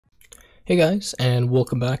Hey guys, and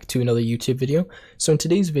welcome back to another YouTube video. So in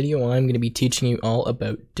today's video, I'm going to be teaching you all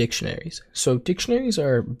about dictionaries. So dictionaries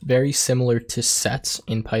are very similar to sets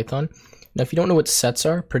in Python. Now, if you don't know what sets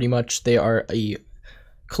are, pretty much they are a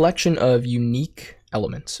collection of unique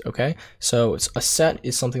elements, okay? So a set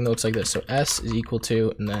is something that looks like this. So S is equal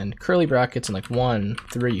to, and then curly brackets, and like 1,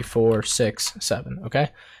 3, 4, 6, 7,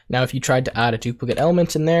 okay? Now, if you tried to add a duplicate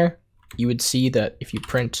element in there, you would see that if you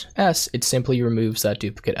print S, it simply removes that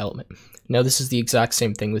duplicate element. Now, this is the exact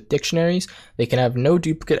same thing with dictionaries. They can have no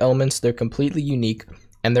duplicate elements, they're completely unique,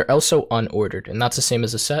 and they're also unordered, and that's the same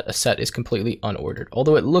as a set. A set is completely unordered.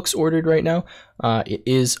 Although it looks ordered right now, it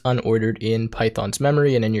is unordered in Python's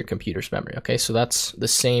memory and in your computer's memory, okay? So that's the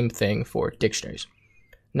same thing for dictionaries.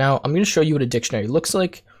 Now, I'm going to show you what a dictionary looks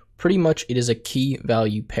like. Pretty much it is a key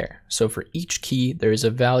value pair. So for each key, there is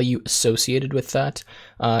a value associated with that,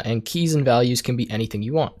 and keys and values can be anything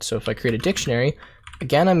you want. So if I create a dictionary,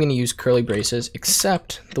 again, I'm going to use curly braces,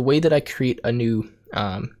 except the way that I create a new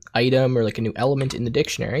item or like a new element in the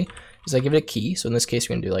dictionary is I give it a key. So in this case,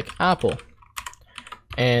 we're going to do like apple,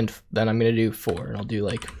 and then I'm going to do 4, and I'll do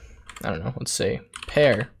like, I don't know, let's say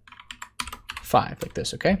pair 5, like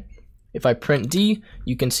this, okay? If I print D,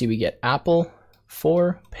 you can see we get apple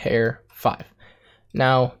 4 pair 5.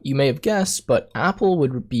 Now, you may have guessed, but apple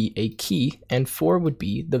would be a key and 4 would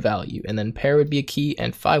be the value, and then pair would be a key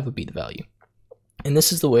and 5 would be the value. And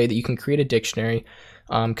this is the way that you can create a dictionary,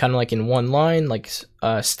 kind of like in one line, like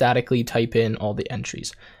statically type in all the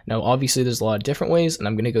entries. Now, obviously, there's a lot of different ways, and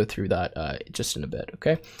I'm going to go through that just in a bit,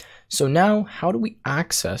 okay? So now, how do we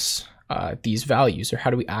access these values, or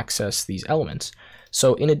how do we access these elements?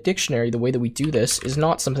 So in a dictionary, the way that we do this is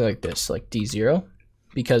not something like this, like D0,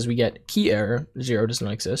 because we get key error, 0 does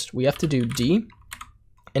not exist. We have to do D,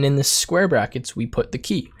 and in the square brackets, we put the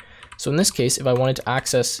key. So in this case, if I wanted to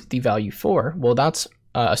access the value 4, well, that's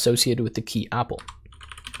associated with the key apple.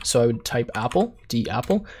 So I would type apple, D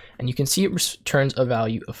apple, and you can see it returns a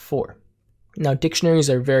value of 4. Now, dictionaries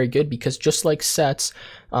are very good because just like sets,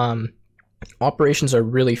 operations are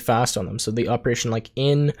really fast on them. So the operation like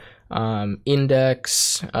in,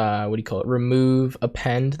 index, remove,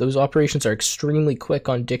 append, those operations are extremely quick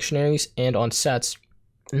on dictionaries and on sets.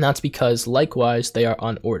 And that's because likewise, they are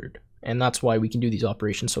unordered. And that's why we can do these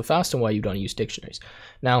operations so fast and why you don't use dictionaries.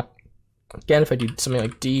 Now, again, if I do something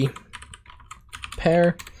like D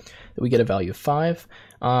pair, we get a value of 5.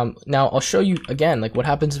 Now, I'll show you again, like what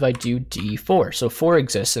happens if I do D4. So 4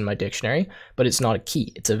 exists in my dictionary, but it's not a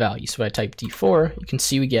key, it's a value. So if I type D4, you can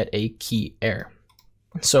see we get a key error.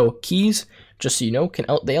 So keys, just so you know,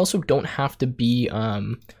 they also don't have to be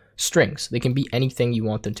strings. They can be anything you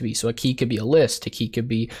want them to be. So a key could be a list, a key could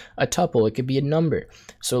be a tuple, it could be a number.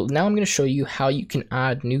 So now I'm going to show you how you can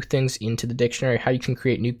add new things into the dictionary, how you can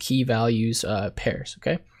create new key values pairs,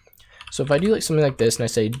 okay? So if I do like something like this and I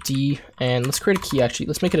say D, and let's create a key, actually,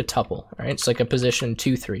 let's make it a tuple, all right? It's like a position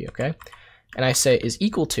 2, 3, okay? And I say is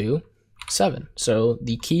equal to 7. So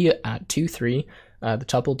the key at 2, 3, the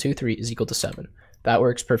tuple 2, 3 is equal to 7. That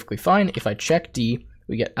works perfectly fine. If I check D,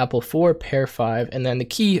 we get apple 4 pair 5, and then the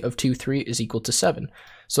key of 2, 3 is equal to 7.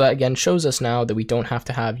 So that again shows us now that we don't have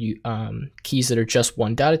to have keys that are just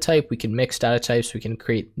one data type. We can mix data types, we can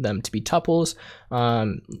create them to be tuples,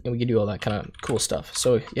 and we can do all that kind of cool stuff.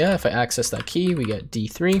 So yeah, if I access that key, we get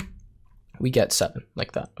D3, we get 7,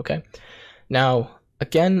 like that, okay? Now,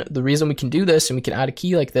 again, the reason we can do this and we can add a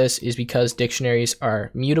key like this is because dictionaries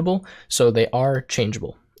are mutable, so they are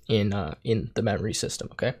changeable in the memory system,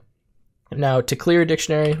 okay? Now, to clear a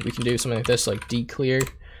dictionary, we can do something like this, like D clear,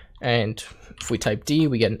 and if we type D,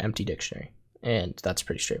 we get an empty dictionary, and that's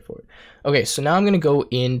pretty straightforward. Okay, so now I'm going to go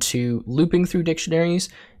into looping through dictionaries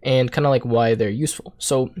and kind of like why they're useful.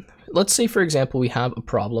 So let's say, for example, we have a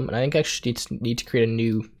problem, and I think I actually need to create a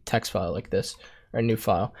new text file like this, or a new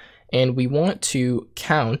file, and we want to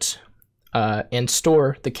count and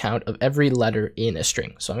store the count of every letter in a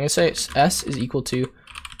string. So I'm going to say S is equal to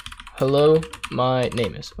hello, my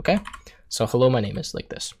name is, okay? So hello, my name is, like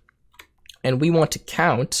this. And we want to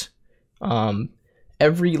count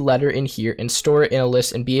every letter in here and store it in a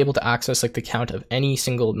list and be able to access like the count of any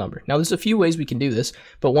single number. Now there's a few ways we can do this,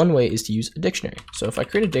 but one way is to use a dictionary. So if I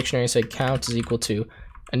create a dictionary and say count is equal to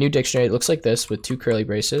a new dictionary, it looks like this with 2 curly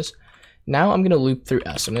braces. Now I'm going to loop through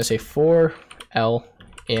S. I'm going to say for L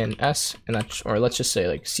in S, and that's, or let's just say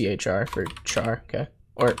like CHR for char, okay?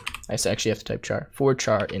 Or I actually have to type char, for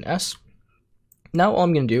char in S. Now all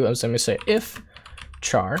I'm going to do is I'm going to say if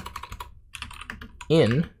char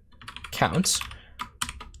in counts,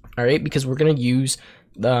 all right, because we're going to use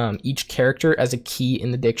each character as a key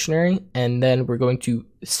in the dictionary, and then we're going to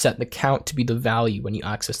set the count to be the value when you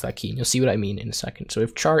access that key. And you'll see what I mean in a second. So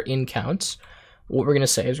if char in counts, what we're going to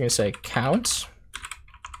say is we're going to say counts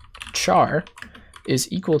char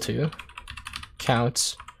is equal to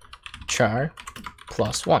counts char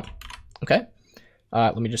plus 1. Okay,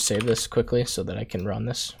 let me just save this quickly so that I can run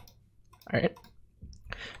this. All right,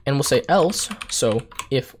 and we'll say else. So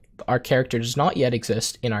if our character does not yet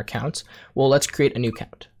exist in our counts, well, let's create a new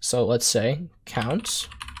count. So let's say counts,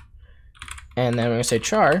 and then we're going to say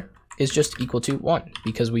char is just equal to 1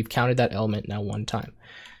 because we've counted that element now one time.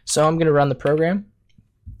 So I'm going to run the program,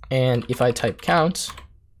 and if I type counts,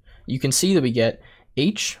 you can see that we get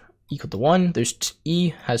h equal to 1, there's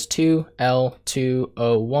E has 2, L 2,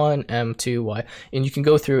 O 1, M 2, Y, and you can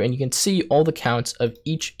go through and you can see all the counts of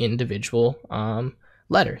each individual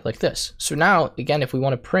letter like this. So now, again, if we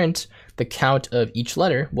want to print the count of each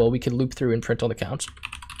letter, well, we could loop through and print all the counts.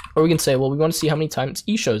 Or we can say, well, we want to see how many times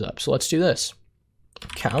E shows up. So let's do this.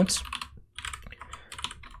 Count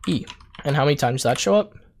E. And how many times does that show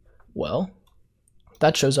up? Well,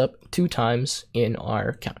 that shows up 2 times in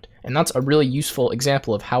our count. And that's a really useful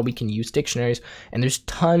example of how we can use dictionaries. And there's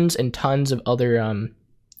tons and tons of other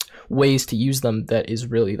ways to use them that is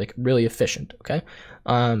really really efficient. Okay,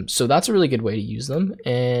 so that's a really good way to use them.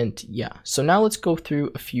 And yeah, so now let's go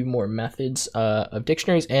through a few more methods of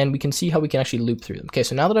dictionaries, and we can see how we can actually loop through them. Okay,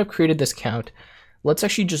 so now that I've created this count, let's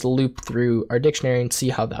actually just loop through our dictionary and see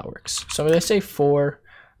how that works. So I'm going to say for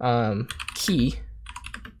key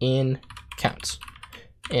in counts,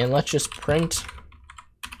 and let's just print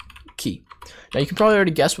key. Now you can probably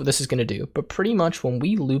already guess what this is going to do, but pretty much when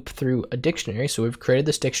we loop through a dictionary, so we've created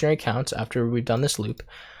this dictionary counts after we've done this loop,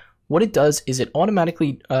 what it does is it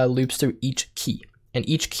automatically loops through each key, and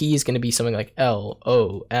each key is going to be something like L,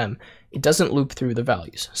 O, M. It doesn't loop through the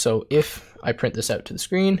values. So if I print this out to the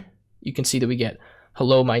screen, you can see that we get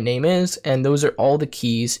hello, my name is, and those are all the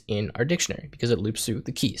keys in our dictionary because it loops through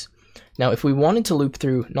the keys. Now, if we wanted to loop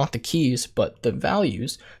through not the keys, but the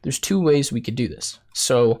values, there's 2 ways we could do this.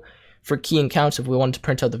 So for key and counts, if we wanted to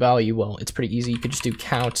print out the value, well, it's pretty easy. You could just do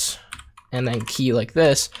counts and then key like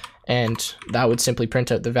this, and that would simply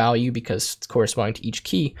print out the value because it's corresponding to each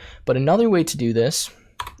key. But another way to do this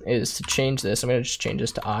is to change this. I'm going to just change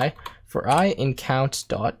this to I. For I in counts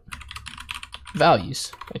dot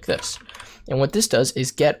values, like this. And what this does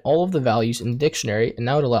is get all of the values in the dictionary, and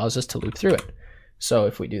now it allows us to loop through it. So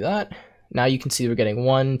if we do that, now you can see we're getting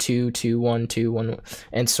 1, 2, 2, 1, 2, 1,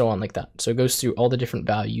 and so on like that. So it goes through all the different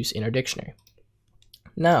values in our dictionary.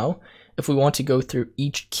 Now, if we want to go through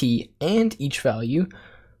each key and each value,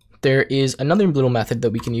 there is another little method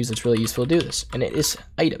that we can use that's really useful to do this, and it is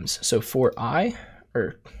items. So for I,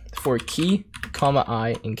 or for key, comma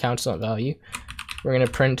I in counts.value, we're going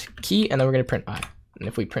to print key, and then we're going to print I. And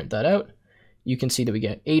if we print that out, you can see that we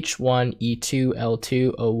get H1, E2,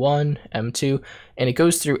 L2, O1, M2, and it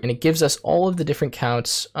goes through and it gives us all of the different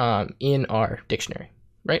counts in our dictionary,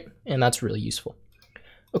 right? And that's really useful.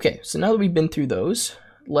 Okay, so now that we've been through those,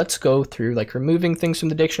 let's go through like removing things from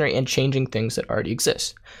the dictionary and changing things that already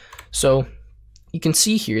exist. So you can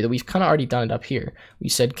see here that we've kind of already done it up here. We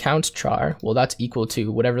said counts char, well, that's equal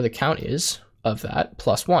to whatever the count is of that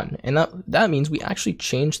plus 1. And that means we actually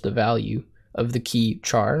changed the value of the key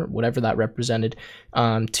char, whatever that represented,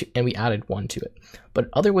 and we added 1 to it. But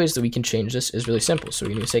other ways that we can change this is really simple. So we're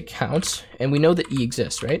going to say counts, and we know that E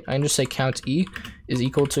exists, right? I can just say counts E is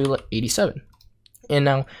equal to 87. And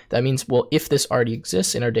now that means, well, if this already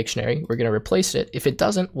exists in our dictionary, we're going to replace it. If it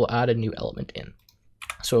doesn't, we'll add a new element in.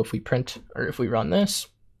 So if we print, or if we run this,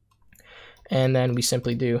 and then we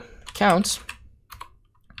simply do counts,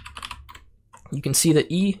 you can see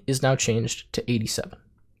that E is now changed to 87.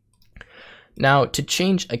 Now, to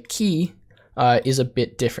change a key is a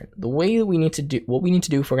bit different. The way that we need to do, what we need to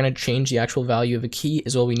do if we're going to change the actual value of a key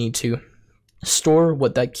is, well, we need to store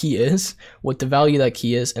what that key is, what the value of that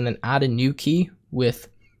key is, and then add a new key with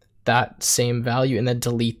that same value, and then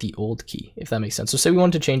delete the old key, if that makes sense. So say we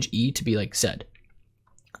wanted to change E to be like Z.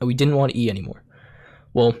 We didn't want E anymore.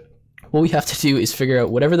 Well, what we have to do is figure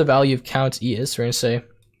out whatever the value of counts E is. So we're going to say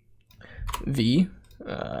V,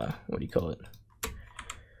 what do you call it?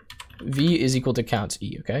 V is equal to counts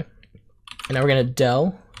E, okay? And now we're going to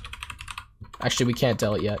del, actually we can't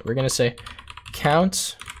del it yet. We're going to say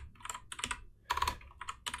counts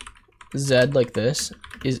Z like this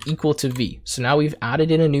is equal to V. So now we've added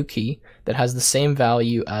in a new key that has the same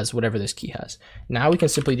value as whatever this key has. Now we can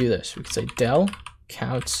simply do this. We can say del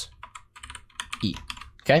counts E,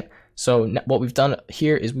 okay? So what we've done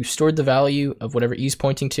here is we've stored the value of whatever E is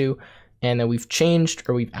pointing to, and then we've changed,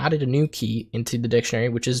 or we've added a new key into the dictionary,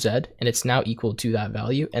 which is Z, and it's now equal to that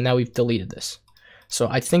value, and now we've deleted this. So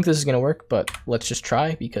I think this is going to work, but let's just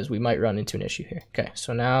try because we might run into an issue here. Okay,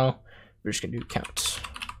 so now we're just going to do count.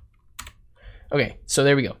 Okay, so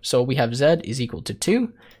there we go. So we have Z is equal to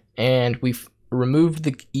 2, and we've removed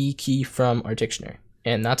the E key from our dictionary.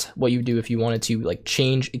 And that's what you do if you wanted to like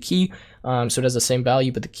change a key, so it has the same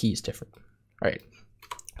value, but the key is different. All right,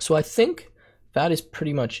 so I think that is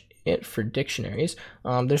pretty much it for dictionaries.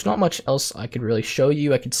 There's not much else I could really show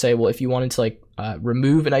you. I could say, well, if you wanted to like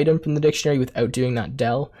remove an item from the dictionary without doing that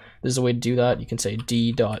del, there's a way to do that. You can say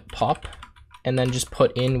d.pop and then just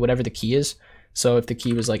put in whatever the key is. So if the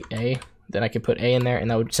key was like A, then I could put A in there, and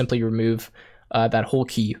that would simply remove that whole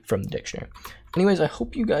key from the dictionary. Anyways, I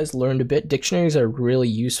hope you guys learned a bit. Dictionaries are really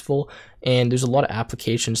useful, and there's a lot of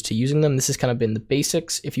applications to using them. This has kind of been the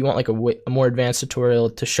basics. If you want like a more advanced tutorial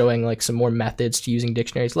to showing like some more methods to using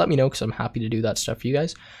dictionaries, let me know because I'm happy to do that stuff for you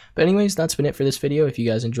guys. But anyways, that's been it for this video. If you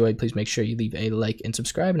guys enjoyed, please make sure you leave a like and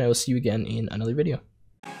subscribe, and I will see you again in another video.